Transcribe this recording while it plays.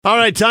All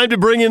right, time to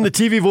bring in the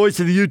TV voice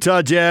of the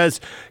Utah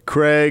Jazz,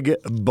 Craig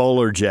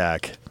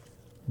Bolerjack.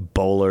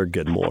 Bowler,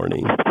 good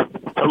morning.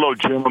 Hello,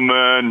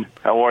 gentlemen.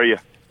 How are you?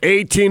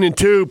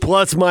 18-2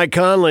 plus Mike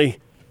Conley.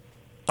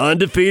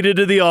 Undefeated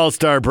to the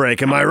All-Star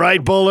break. Am I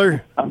right,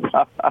 Bowler?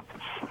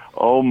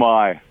 Oh,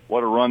 my.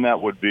 What a run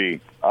that would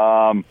be.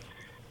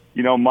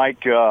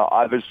 Mike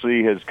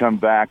obviously has come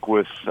back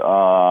with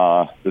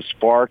the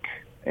spark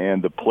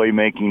and the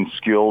playmaking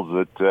skills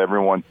that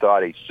everyone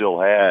thought he still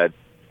had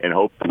and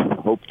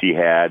hoped he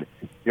had.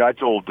 I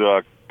told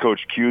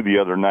Coach Q the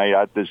other night,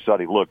 I just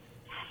thought he looked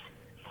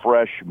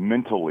fresh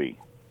mentally,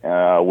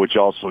 which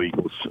also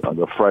equals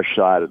the fresh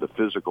side of the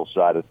physical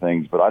side of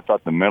things. But I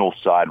thought the mental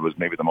side was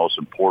maybe the most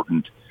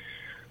important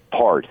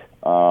part.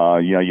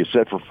 You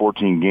said for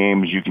 14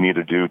 games you can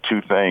either do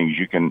two things.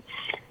 You can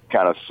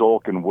kind of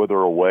sulk and wither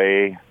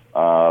away,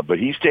 but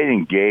he stayed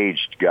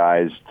engaged,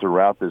 guys,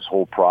 throughout this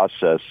whole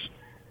process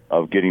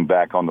of getting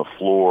back on the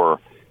floor,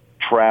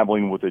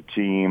 traveling with the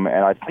team.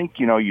 And I think,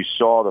 you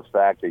saw the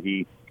fact that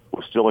he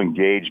was still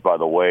engaged by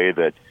the way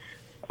that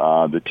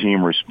the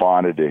team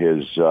responded to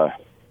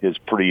his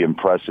pretty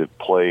impressive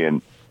play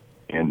in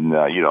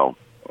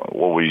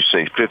what would you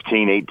say,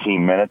 15,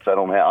 18 minutes?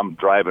 I'm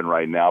driving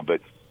right now,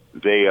 but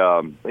they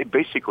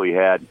basically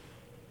had,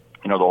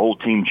 the whole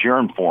team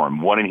cheering for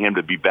him, wanting him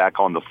to be back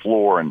on the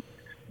floor. And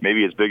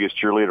maybe his biggest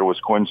cheerleader was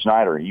Quinn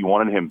Snyder. He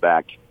wanted him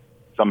back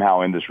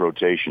somehow in this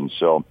rotation.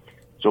 So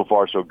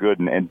far, so good.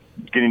 And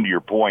getting to your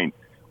point,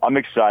 I'm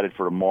excited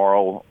for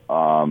tomorrow.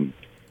 I'm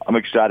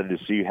excited to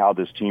see how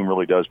this team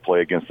really does play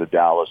against the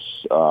Dallas,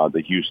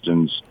 the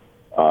Houstons,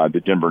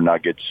 the Denver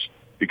Nuggets,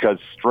 because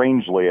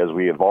strangely, as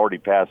we have already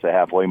passed the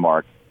halfway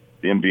mark,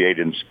 the NBA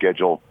didn't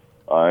schedule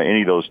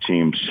any of those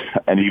teams,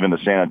 and even the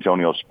San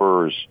Antonio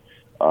Spurs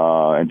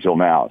until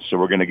now. So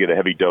we're going to get a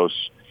heavy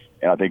dose,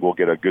 and I think we'll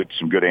get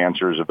some good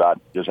answers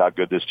about just how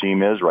good this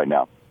team is right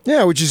now.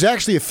 Yeah, which is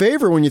actually a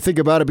favor when you think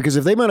about it, because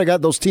if they might have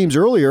got those teams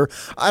earlier,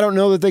 I don't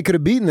know that they could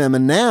have beaten them.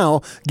 And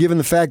now, given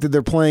the fact that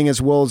they're playing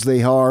as well as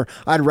they are,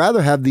 I'd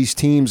rather have these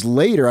teams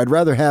later. I'd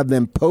rather have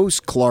them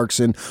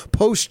post-Clarkson,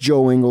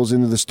 post-Joe Ingles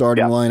into the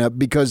starting lineup,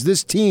 because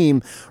this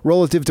team,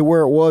 relative to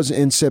where it was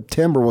in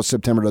September, well,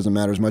 September doesn't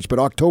matter as much, but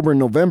October and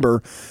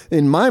November,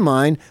 in my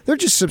mind, they're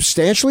just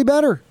substantially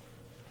better.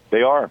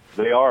 They are.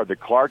 The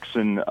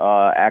Clarkson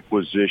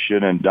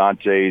acquisition and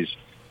Dante's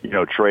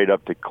trade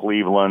up to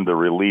Cleveland, the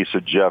release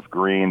of Jeff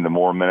Green, the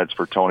more minutes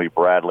for Tony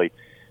Bradley.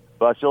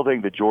 But I still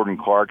think the Jordan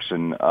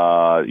Clarkson,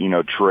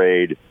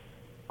 trade,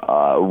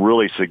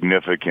 really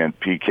significant.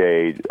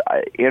 PK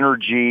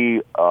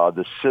energy,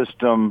 the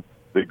system,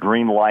 the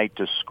green light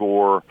to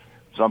score,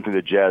 something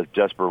that Jazz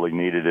desperately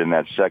needed in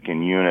that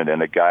second unit,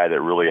 and a guy that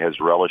really has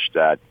relished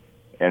that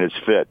and is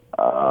fit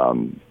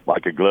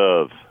like a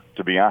glove.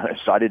 To be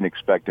honest, I didn't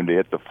expect him to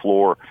hit the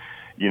floor,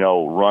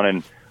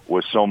 running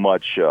with so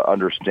much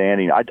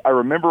understanding. I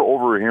remember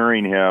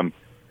overhearing him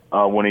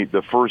when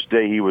the first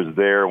day he was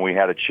there, and we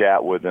had a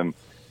chat with him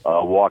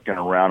walking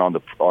around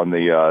on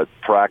the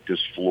practice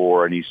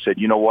floor, and he said,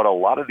 "You know what? A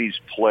lot of these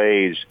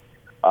plays,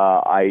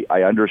 I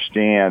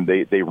understand.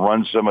 They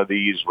run some of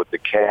these with the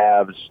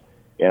Cavs,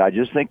 and I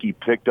just think he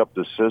picked up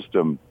the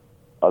system.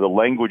 The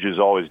language is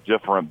always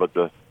different, but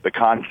the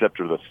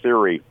concept or the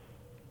theory,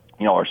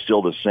 are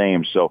still the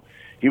same." So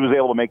he was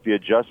able to make the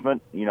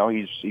adjustment.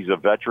 He's a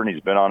veteran.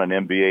 He's been on an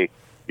NBA,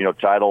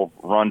 title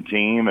run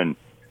team, and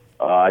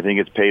I think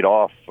it's paid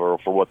off for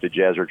what the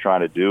Jazz are trying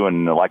to do.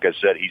 And like I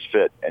said, he's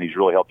fit, and he's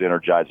really helped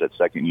energize that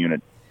second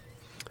unit.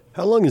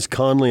 How long is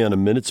Conley on a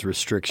minutes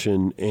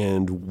restriction,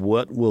 and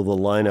what will the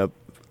lineup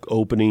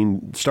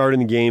opening, starting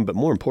the game, but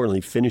more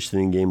importantly,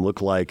 finishing the game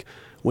look like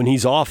when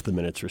he's off the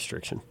minutes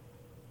restriction?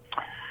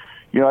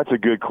 That's a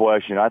good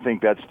question. I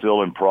think that's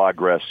still in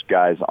progress,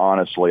 guys.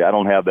 Honestly, I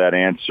don't have that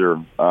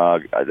answer.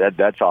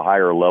 That's a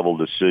higher level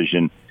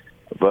decision.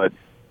 But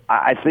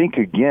I think,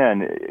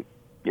 again,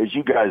 as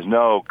you guys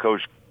know,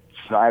 Coach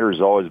Snyder's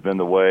always been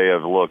the way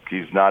of, look,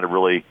 he's not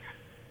really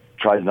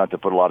tries not to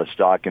put a lot of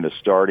stock into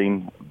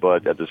starting,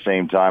 but at the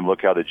same time,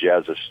 look how the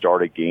Jazz have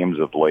started games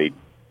of late.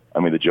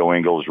 I mean, the Joe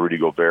Ingles, Rudy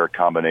Gobert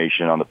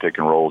combination on the pick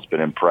and roll has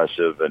been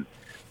impressive, and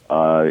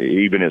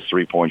even his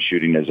three-point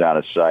shooting is out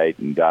of sight,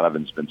 and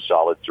Donovan's been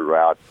solid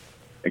throughout.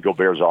 And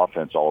Gobert's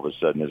offense all of a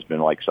sudden has been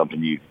like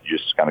something you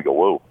just kind of go,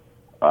 whoa.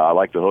 I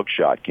like the hook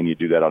shot. Can you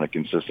do that on a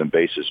consistent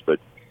basis? But,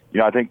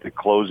 I think the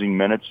closing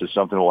minutes is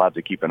something we'll have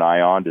to keep an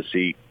eye on to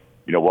see,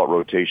 what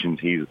rotations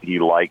he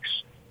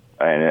likes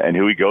and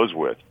who he goes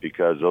with,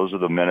 because those are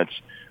the minutes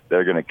that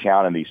are going to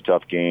count in these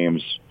tough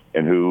games,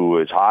 and who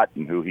is hot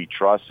and who he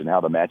trusts and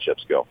how the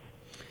matchups go.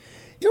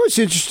 What's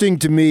interesting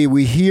to me,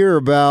 we hear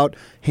about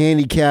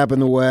handicap in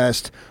the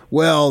West.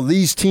 Well,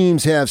 these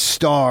teams have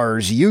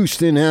stars.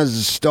 Houston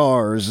has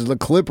stars. The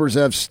Clippers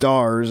have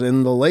stars.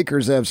 And the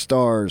Lakers have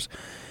stars.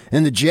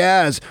 And the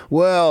Jazz,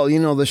 well,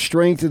 the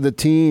strength of the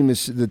team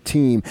is the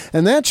team.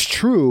 And that's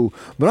true,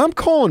 but I'm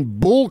calling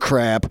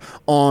bullcrap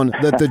on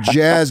that the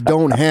Jazz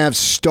don't have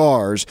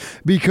stars,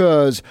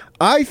 because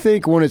I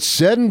think when it's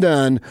said and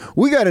done,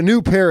 we got a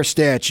new pair of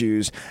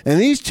statues,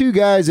 and these two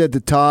guys at the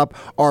top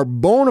are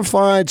bona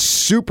fide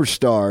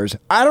superstars.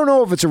 I don't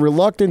know if it's a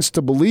reluctance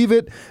to believe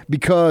it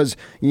because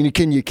you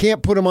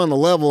can't put them on the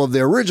level of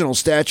the original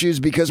statues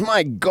because,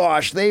 my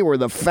gosh, they were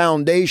the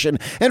foundation.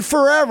 And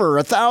forever,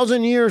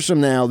 1,000 years from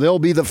now, they'll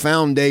be the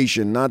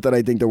foundation. Not that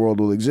I think the world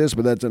will exist,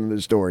 but that's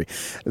another story.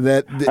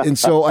 And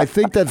so I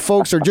think that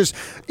folks are just,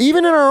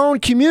 even in our own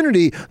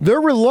community, they're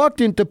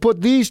reluctant to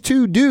put these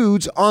two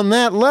dudes on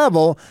that level.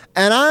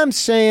 And I'm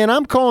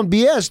calling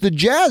BS. The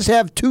Jazz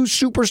have two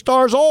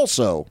superstars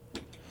also.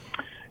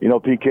 You know,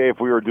 PK, if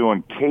we were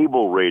doing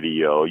cable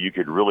radio, you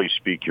could really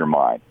speak your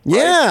mind. Right?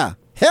 Yeah.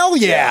 Hell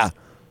yeah.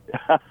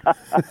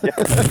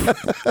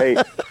 Hey,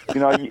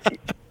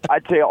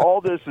 I'd say all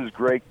this is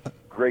great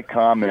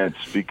comments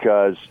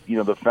because,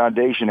 the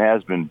foundation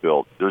has been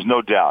built. There's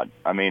no doubt.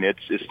 I mean, it's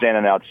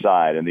standing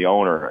outside, and the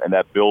owner and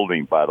that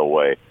building, by the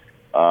way,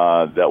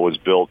 that was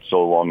built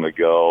so long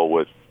ago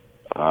with,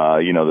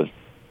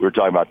 we were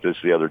talking about this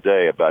the other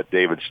day about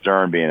David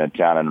Stern being in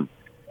town and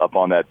up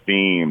on that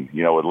beam,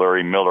 with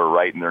Larry Miller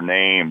writing their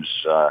names.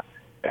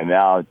 And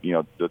now,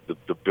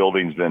 the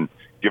building's been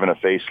given a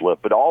facelift.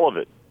 But all of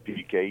it,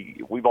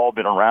 PK, we've all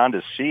been around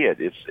to see it.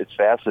 It's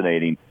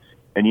fascinating.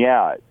 And,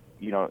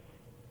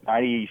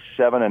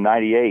 97 and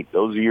 98,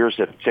 those years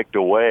have ticked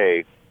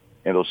away,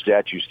 and those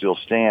statues still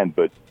stand.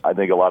 But I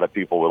think a lot of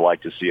people would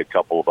like to see a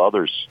couple of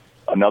others,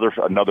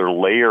 another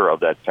layer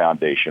of that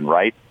foundation,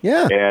 right?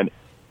 Yeah. And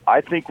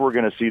I think we're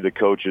going to see the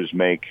coaches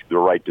make the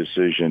right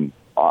decision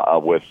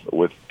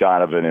with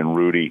Donovan and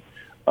Rudy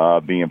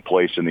being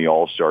placed in the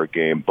All-Star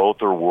game.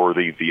 Both are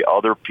worthy. The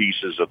other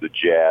pieces of the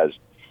Jazz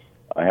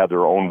have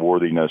their own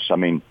worthiness. I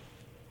mean,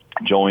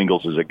 Joe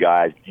Ingles is a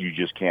guy you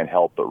just can't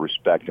help but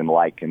respect and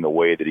like in the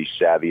way that he's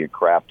savvy and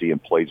crafty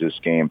and plays this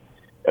game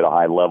at a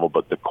high level.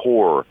 But the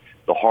core,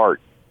 the heart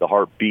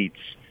beats,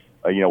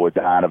 with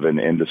Donovan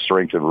and the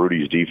strength of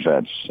Rudy's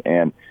defense.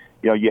 And,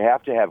 you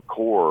have to have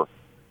core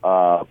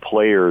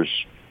players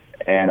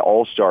and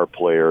all-star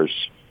players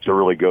to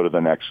really go to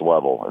the next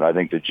level. And I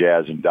think the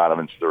Jazz in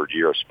Donovan's third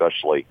year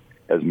especially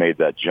has made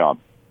that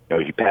jump.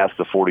 He passed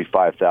the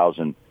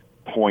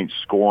 45,000-point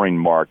scoring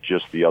mark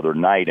just the other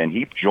night, and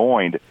he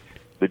joined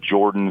the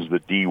Jordans, the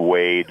D.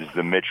 Wades,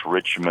 the Mitch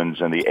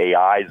Richmonds, and the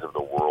AIs of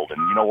the world.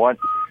 And you know what?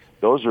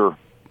 Those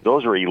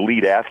are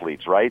elite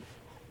athletes, right?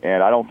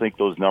 And I don't think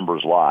those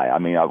numbers lie. I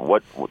mean,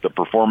 what the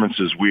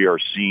performances we are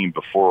seeing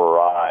before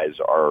our eyes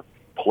are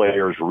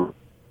players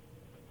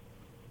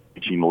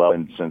reaching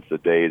level since the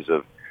days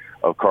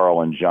of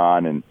Carl and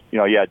John. And,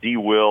 D.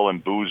 Will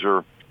and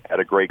Boozer had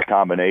a great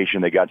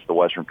combination. They got to the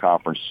Western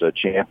Conference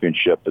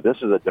championship, but this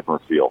is a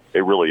different feel.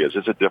 It really is.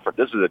 This is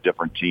a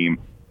different team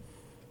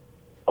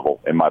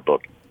level in my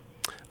book.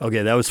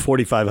 Okay, that was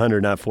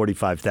 4,500, not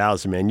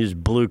 45,000, man. You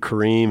just blew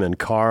Kareem and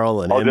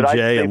Carl and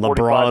MJ and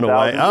LeBron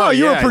away. Oh,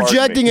 you were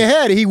projecting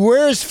ahead. He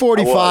wears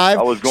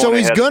 45, so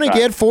he's going to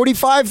get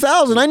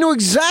 45,000. I knew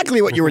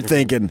exactly what you were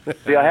thinking.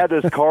 See, I had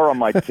this car on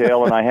my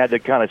tail, and I had to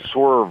kind of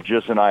swerve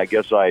just, and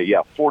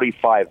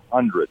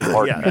 4,500.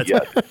 Pardon me,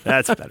 yes.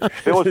 That's better.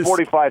 If it was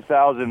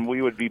 45,000,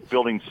 we would be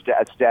building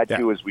a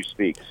statue as we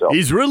speak. So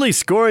he's really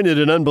scoring at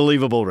an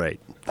unbelievable rate.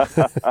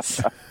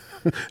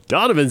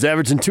 Donovan's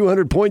averaging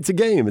 200 points a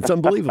game. It's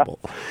unbelievable.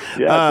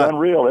 Yeah, it's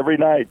unreal every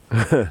night.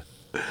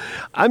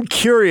 I'm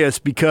curious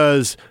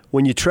because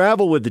when you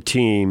travel with the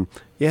team,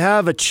 you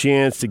have a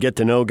chance to get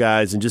to know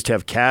guys and just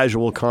have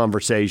casual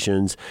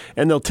conversations,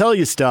 and they'll tell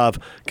you stuff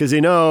because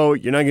they know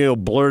you're not going to go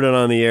blurt it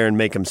on the air and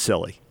make them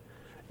silly.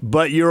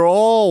 But you're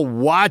all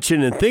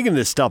watching and thinking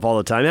this stuff all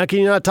the time. How can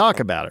you not talk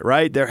about it,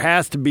 right? There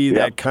has to be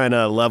that kind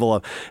of level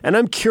of – and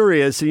I'm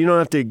curious, you don't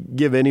have to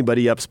give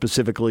anybody up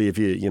specifically if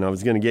I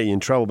was going to get you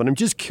in trouble, but I'm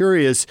just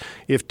curious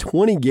if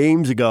 20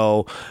 games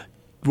ago,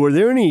 were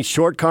there any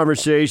short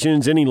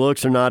conversations, any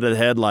looks or nod of the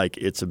head like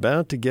it's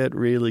about to get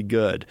really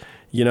good?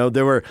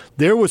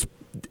 There was –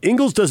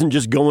 Ingles doesn't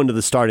just go into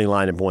the starting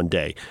lineup one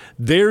day.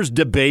 There's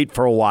debate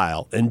for a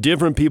while, and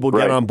different people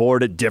get on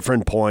board at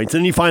different points,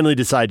 and you finally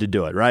decide to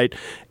do it, right?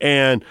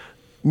 And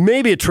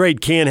maybe a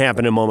trade can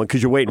happen in a moment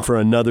because you're waiting for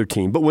another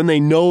team. But when they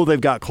know they've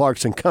got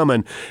Clarkson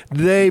coming,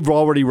 they've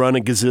already run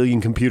a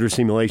gazillion computer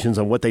simulations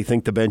on what they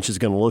think the bench is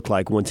going to look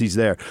like once he's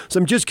there. So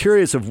I'm just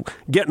curious of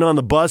getting on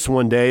the bus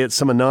one day at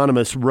some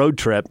anonymous road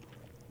trip.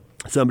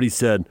 Somebody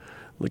said,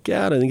 look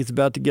out, I think it's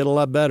about to get a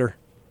lot better.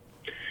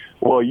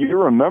 Well, you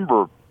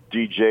remember –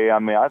 DJ,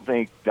 I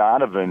think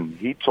Donovan,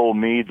 he told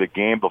me the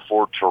game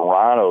before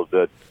Toronto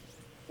that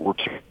we're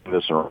taking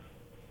this around.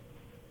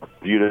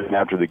 Viewed it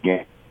after the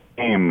game,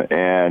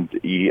 and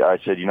I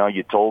said,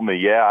 you told me,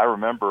 yeah, I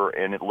remember,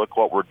 and look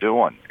what we're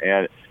doing.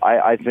 And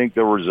I think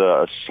there was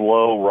a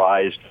slow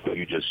rise to what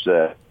you just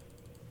said.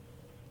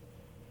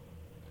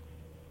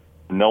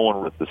 No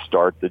one with the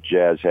start the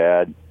Jazz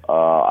had.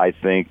 I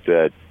think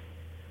that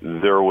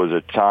there was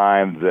a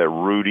time that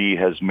Rudy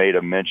has made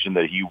a mention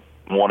that he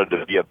wanted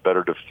to be a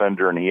better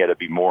defender and he had to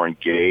be more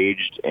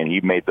engaged, and he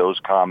made those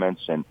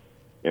comments in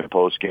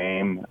post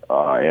game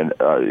and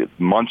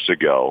months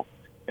ago.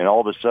 and all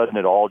of a sudden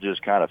it all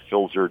just kind of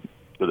filtered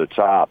to the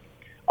top.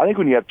 I think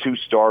when you have two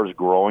stars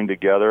growing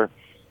together,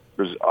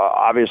 there's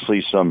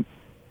obviously some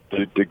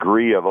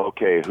degree of,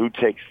 okay, who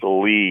takes the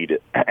lead?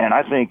 And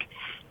I think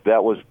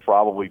that was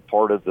probably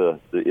part of the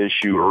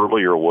issue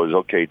earlier was,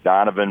 okay,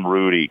 Donovan,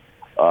 Rudy,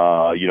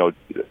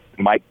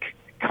 Mike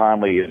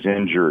Conley is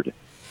injured.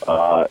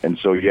 And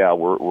so, yeah,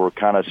 we're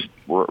kind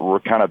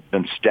of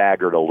been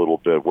staggered a little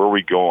bit. Where are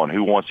we going?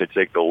 Who wants to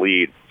take the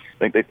lead? I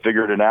think they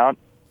figured it out.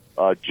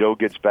 Joe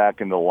gets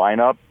back in the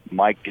lineup.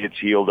 Mike gets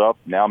healed up.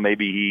 Now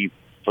maybe he,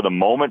 for the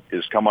moment,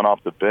 is coming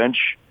off the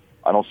bench.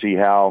 I don't see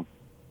how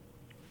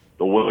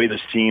the way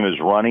this team is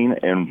running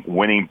and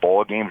winning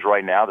ball games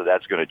right now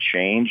that's going to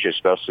change,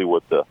 especially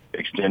with the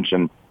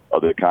extension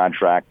of the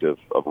contract of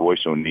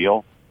Royce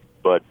O'Neal.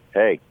 But,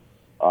 hey,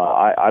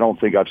 I don't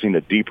think I've seen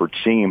a deeper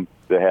team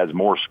that has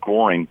more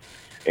scoring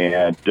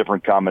and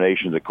different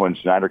combinations that Quinn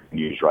Snyder can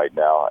use right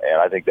now.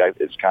 And I think that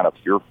is kind of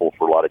fearful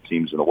for a lot of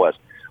teams in the West.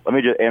 Let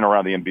me just, and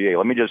around the NBA,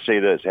 let me just say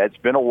this. It's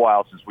been a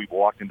while since we've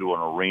walked into an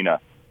arena,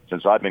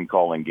 since I've been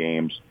calling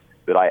games,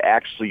 that I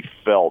actually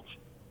felt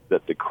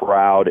that the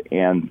crowd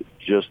and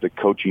just the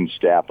coaching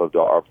staff of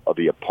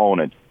the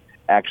opponent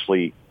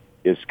actually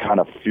is kind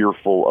of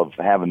fearful of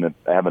having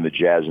the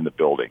Jazz in the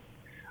building.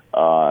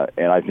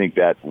 And I think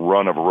that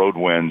run of road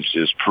wins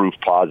is proof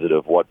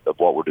positive of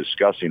what we're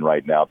discussing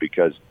right now,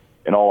 because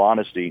in all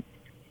honesty,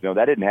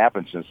 that didn't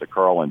happen since the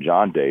Carl and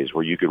John days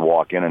where you could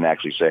walk in and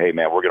actually say, hey,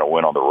 man, we're going to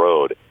win on the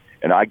road.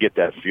 And I get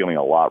that feeling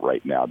a lot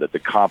right now, that the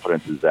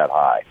confidence is that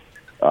high.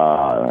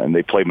 And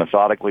they play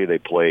methodically. They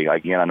play,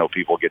 again, I know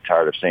people get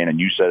tired of saying, and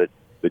you said it,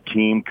 the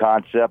team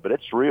concept, but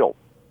it's real.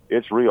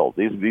 It's real.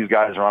 These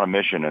guys are on a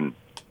mission, and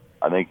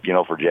I think,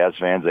 for Jazz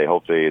fans, they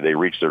hope they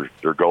reach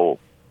their goal,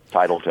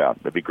 title town.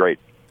 That'd be great.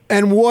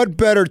 And what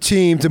better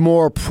team to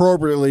more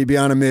appropriately be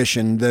on a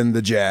mission than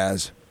the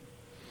Jazz?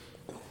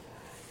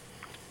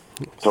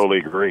 Totally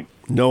agree.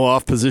 No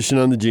off position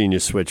on the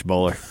genius switch,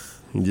 Bowler.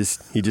 He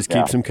just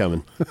keeps them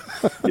coming.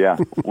 Yeah.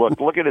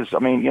 Look at his. I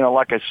mean,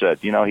 like I said,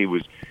 he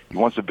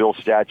wants to build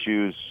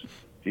statues.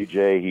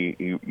 DJ,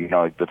 he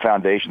the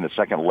foundation, the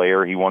second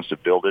layer, he wants to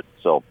build it.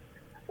 So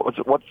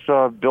let's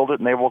build it,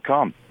 and they will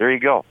come. There you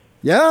go.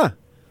 Yeah,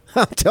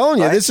 I'm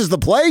telling you, This is the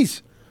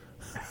place.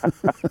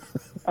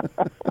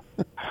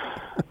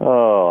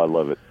 Oh, I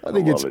love it. I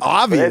think it's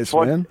obvious,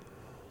 man.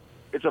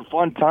 It's a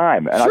fun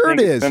time, and sure I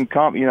think it is.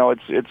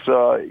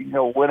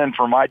 It's winning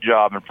for my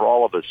job and for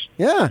all of us.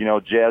 Yeah.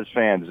 Jazz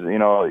fans.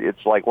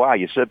 It's like, wow,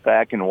 you sit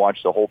back and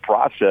watch the whole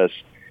process,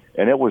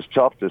 and it was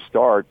tough to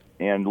start.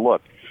 And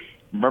look,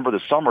 remember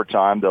the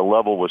summertime, the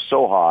level was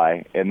so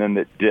high, and then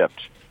it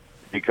dipped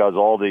because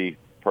all the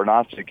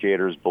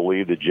prognosticators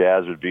believed the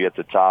Jazz would be at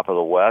the top of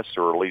the West,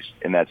 or at least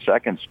in that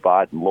second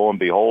spot. And lo and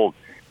behold,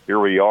 here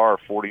we are,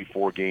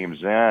 44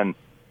 games in,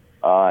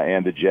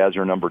 and the Jazz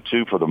are number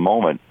 2 for the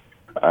moment.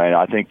 And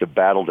I think the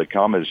battle to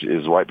come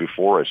is right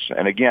before us.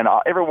 And again,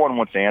 everyone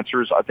wants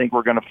answers. I think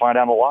we're going to find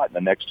out a lot in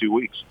the next 2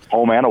 weeks,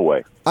 home and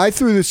away. I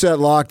threw this at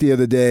Locke the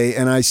other day,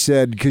 and I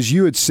said, because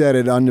you had said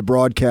it on the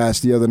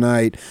broadcast the other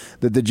night,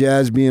 that the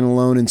Jazz being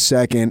alone in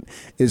second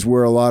is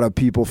where a lot of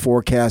people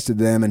forecasted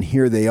them, and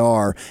here they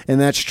are.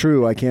 And that's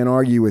true. I can't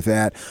argue with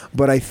that.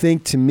 But I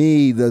think, to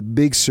me, the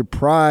big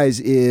surprise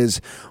is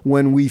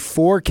when we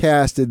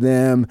forecasted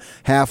them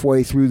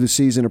halfway through the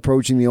season,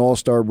 approaching the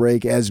All-Star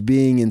break, as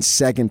being in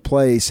second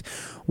place,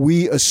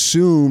 we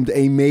assumed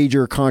a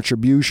major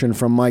contribution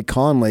from Mike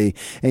Conley,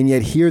 and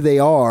yet here they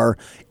are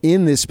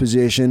in this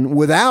position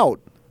without,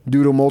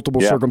 due to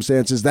multiple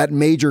circumstances, that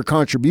major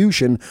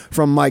contribution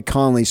from Mike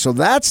Conley. So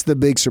that's the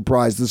big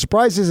surprise. The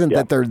surprise isn't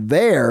that they're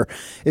there.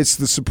 It's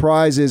the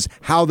surprise is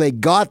how they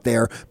got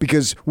there,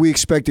 because we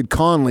expected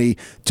Conley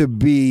to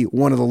be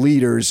one of the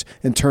leaders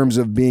in terms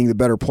of being the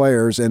better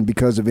players, and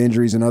because of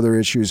injuries and other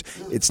issues,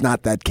 it's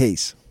not that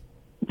case.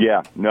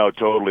 Yeah, no,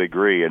 totally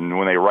agree. And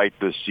when they write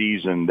this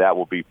season, that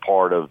will be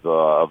part of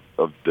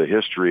the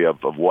history of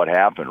what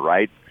happened,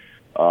 right?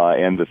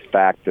 And the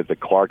fact that the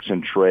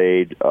Clarkson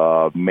trade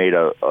made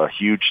a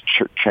huge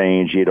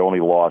change. He had only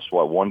lost,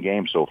 one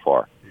game so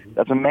far.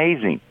 That's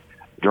amazing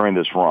during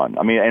this run.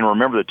 I mean, and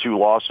remember the 2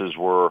 losses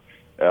were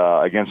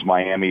against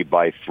Miami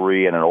by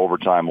 3 and an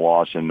overtime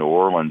loss in New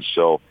Orleans.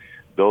 So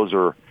those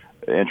are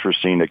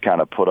interesting to kind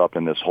of put up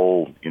in this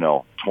whole,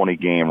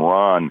 20-game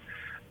run.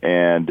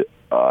 And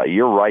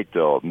you're right,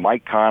 though.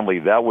 Mike Conley,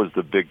 that was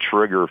the big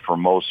trigger for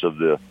most of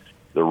the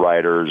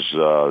writers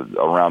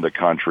around the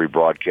country,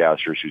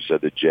 broadcasters who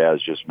said the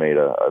Jazz just made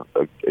a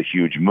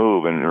huge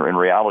move. And in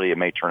reality, it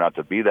may turn out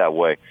to be that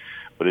way,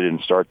 but it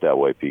didn't start that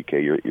way,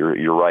 PK.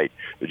 You're right.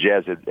 The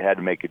Jazz had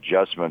to make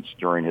adjustments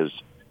during his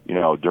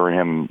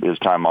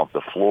time off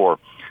the floor.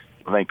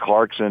 I think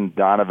Clarkson,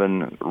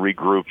 Donovan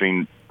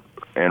regrouping,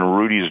 and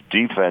Rudy's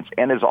defense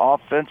and his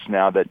offense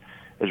now that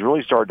has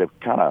really started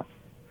to kind of,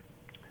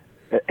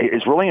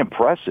 it's really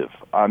impressive.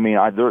 I mean,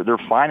 they're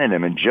finding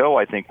him. And Joe,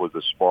 I think, was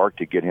the spark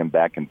to get him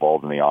back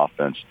involved in the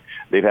offense.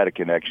 They've had a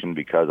connection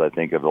because I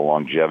think of the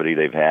longevity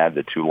they've had,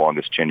 the 2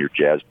 longest tenured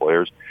Jazz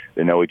players.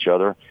 They know each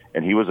other.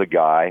 And he was a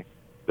guy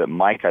that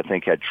Mike, I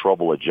think, had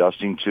trouble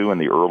adjusting to in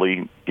the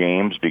early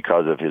games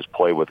because of his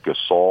play with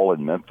Gasol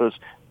in Memphis,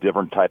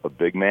 different type of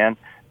big man.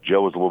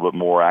 Joe was a little bit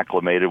more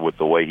acclimated with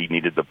the way he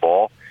needed the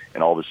ball,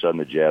 and all of a sudden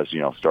the Jazz,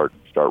 start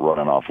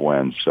running off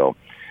wins. So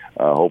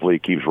hopefully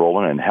it keeps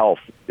rolling, and health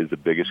is the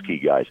biggest key,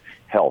 guys.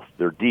 Health.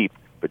 They're deep,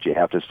 but you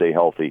have to stay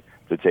healthy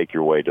to take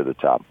your way to the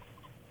top.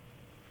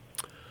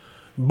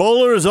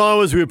 Bowler, as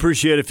always, we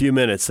appreciate a few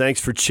minutes. Thanks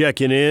for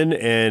checking in,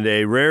 and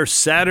a rare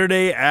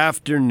Saturday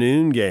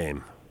afternoon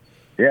game.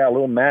 Yeah, a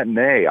little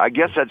matinee. I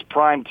guess that's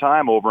prime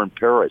time over in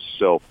Paris,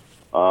 so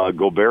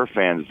Gobert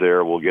fans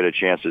there will get a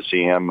chance to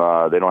see him.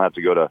 They don't have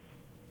to go to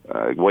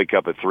wake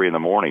up at 3 in the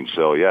morning.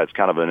 So, yeah, it's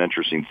kind of an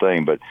interesting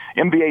thing. But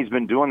NBA's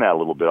been doing that a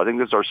little bit. I think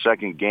this is our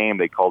second game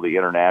they call the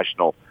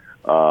international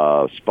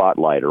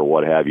spotlight or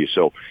what have you.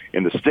 So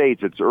in the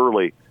States, it's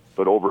early,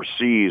 but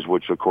overseas,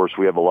 which, of course,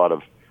 we have a lot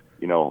of,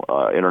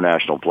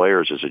 international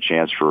players, is a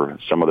chance for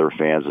some of their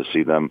fans to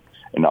see them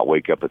and not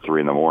wake up at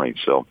 3 in the morning.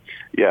 So,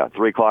 yeah,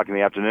 3 o'clock in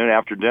the afternoon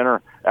after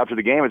dinner. After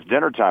the game, it's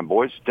dinner time,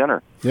 boys.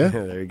 Dinner. Yeah.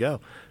 There you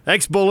go.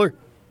 Thanks, Bowler.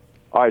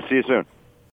 All right, see you soon.